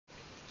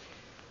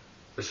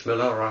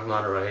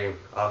Bismillahirrahmanirrahim.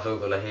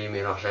 A'udhu-billahi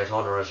minash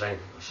shaitanir rajim.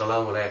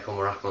 Assalamu alaikum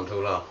wa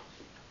rahmatullah.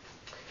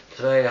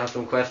 Today I have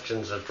some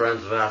questions that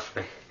friends have asked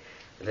me.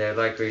 They'd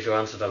like me to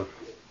answer them.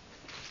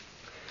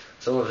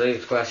 Some of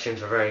these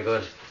questions are very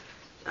good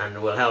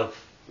and will help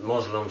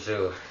Muslims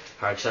who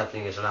are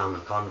accepting Islam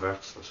and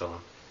converts and so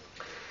on.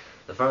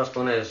 The first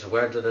one is,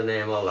 where did the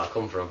name Allah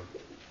come from?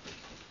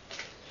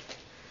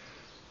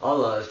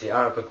 Allah is the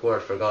Arabic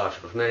word for God,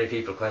 but many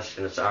people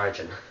question its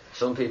origin.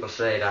 Some people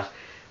say that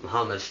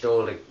Muhammad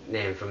stole the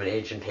name from an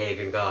ancient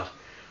pagan god,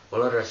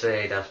 while others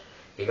say that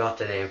he got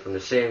the name from the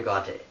same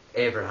god that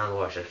Abraham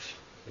worshipped.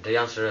 The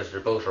answer is they're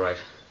both right.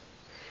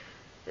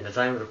 In the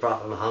time of the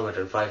Prophet Muhammad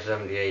in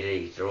 570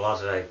 AD, there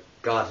was a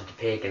god that the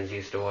pagans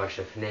used to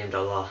worship named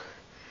Allah.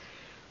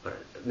 But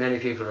many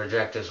people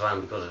reject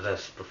Islam because of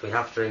this, but we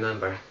have to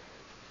remember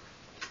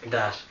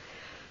that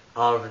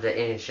all of the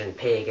ancient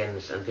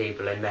pagans and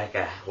people in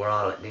Mecca were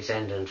all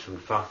descendants from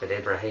the Prophet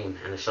Ibrahim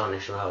and his son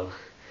S.A.W,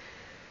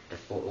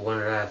 one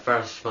of the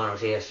first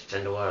monotheists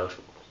in the world.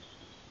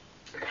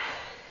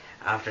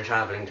 After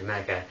travelling to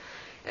Mecca,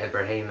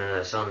 Ibrahim and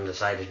his son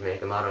decided to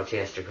make a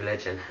monotheistic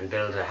religion and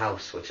build a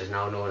house which is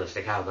now known as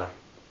the Kaaba.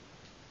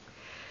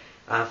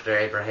 After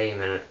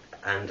Ibrahim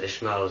and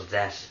Ishmael's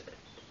death,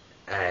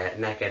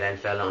 Mecca then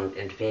fell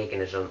into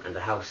paganism, and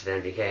the house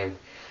then became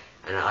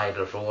an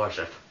idol for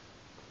worship.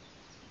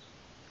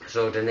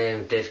 So the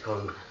name did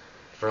come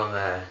from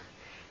an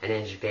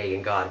ancient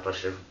pagan god,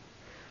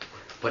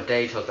 but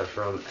they took it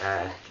from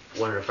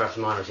one of the first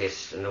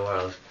monotheists in the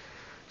world.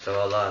 So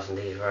Allah is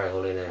indeed a very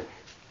holy name.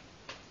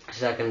 The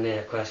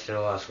second question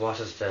was, what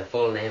is the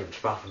full name of the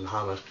Prophet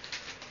Muhammad?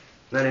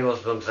 Many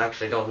Muslims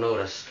actually don't know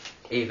this,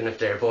 even if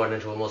they're born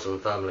into a Muslim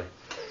family.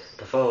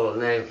 The full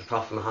name of the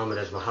Prophet Muhammad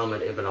is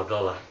Muhammad ibn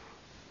Abdullah,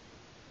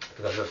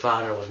 because his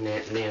father was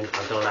named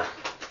Abdullah.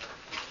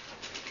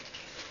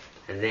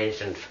 And the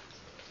ancient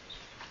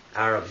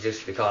Arabs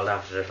used to be called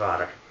after their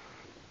father.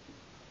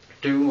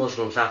 Do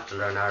Muslims have to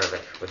learn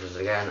Arabic? Which is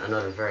again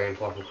another very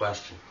important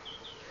question.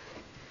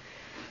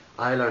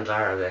 I learned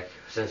Arabic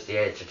since the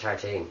age of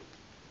 13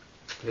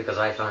 because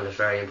I found it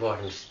very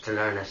important to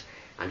learn it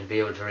and to be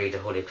able to read the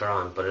Holy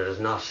Quran, but it is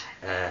not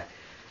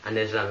an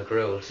Islamic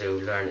rule to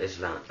learn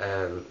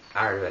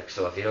Arabic,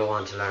 so if you don't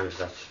want to learn it,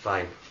 that's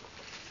fine.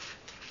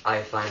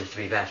 I find it to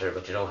be better,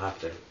 but you don't have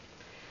to.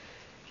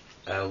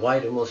 Why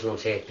do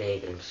Muslims hate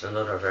pagans?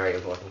 Another very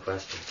important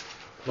question.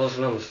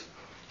 Muslims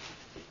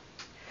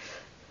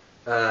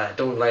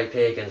don't like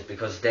pagans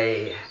because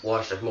they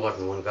worship more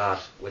than one god,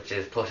 which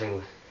is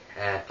putting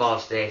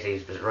false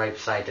deities right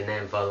beside the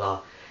name of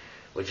Allah,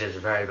 which is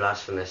very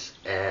blasphemous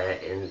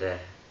to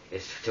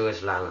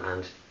Islam,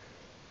 and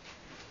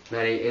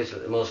many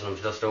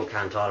Muslims just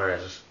can't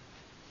tolerate it.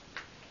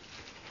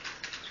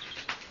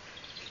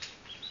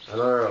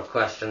 Another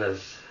question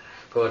is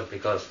good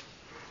because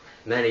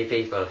many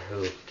people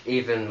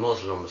even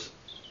Muslims,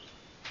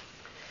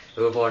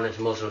 who are born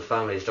into Muslim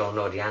families, don't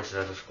know the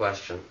answer to this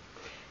question.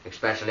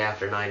 Especially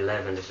after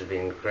 9/11, this has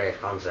been a great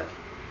concept.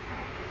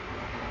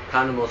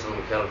 Can a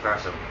Muslim kill a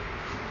person?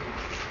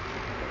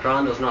 The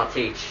Quran does not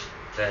teach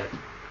to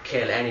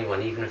kill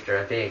anyone, even if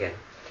they're a pagan.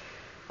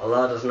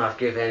 Allah does not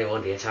give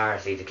anyone the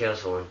authority to kill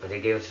someone, but He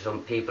gives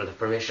some people the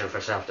permission for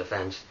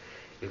self-defense.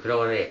 You could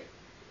only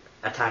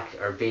attack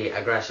or be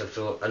aggressive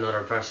to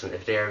another person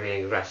if they are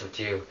being aggressive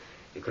to you.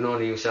 You can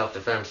only use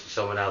self-defense to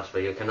someone else,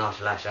 but you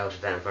cannot lash out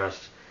at them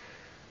first.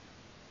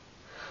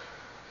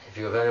 If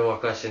you have any more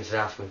questions to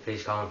ask me,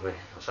 please comment me.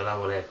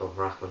 As-salamu alaikum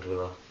wa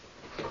rahmatullah.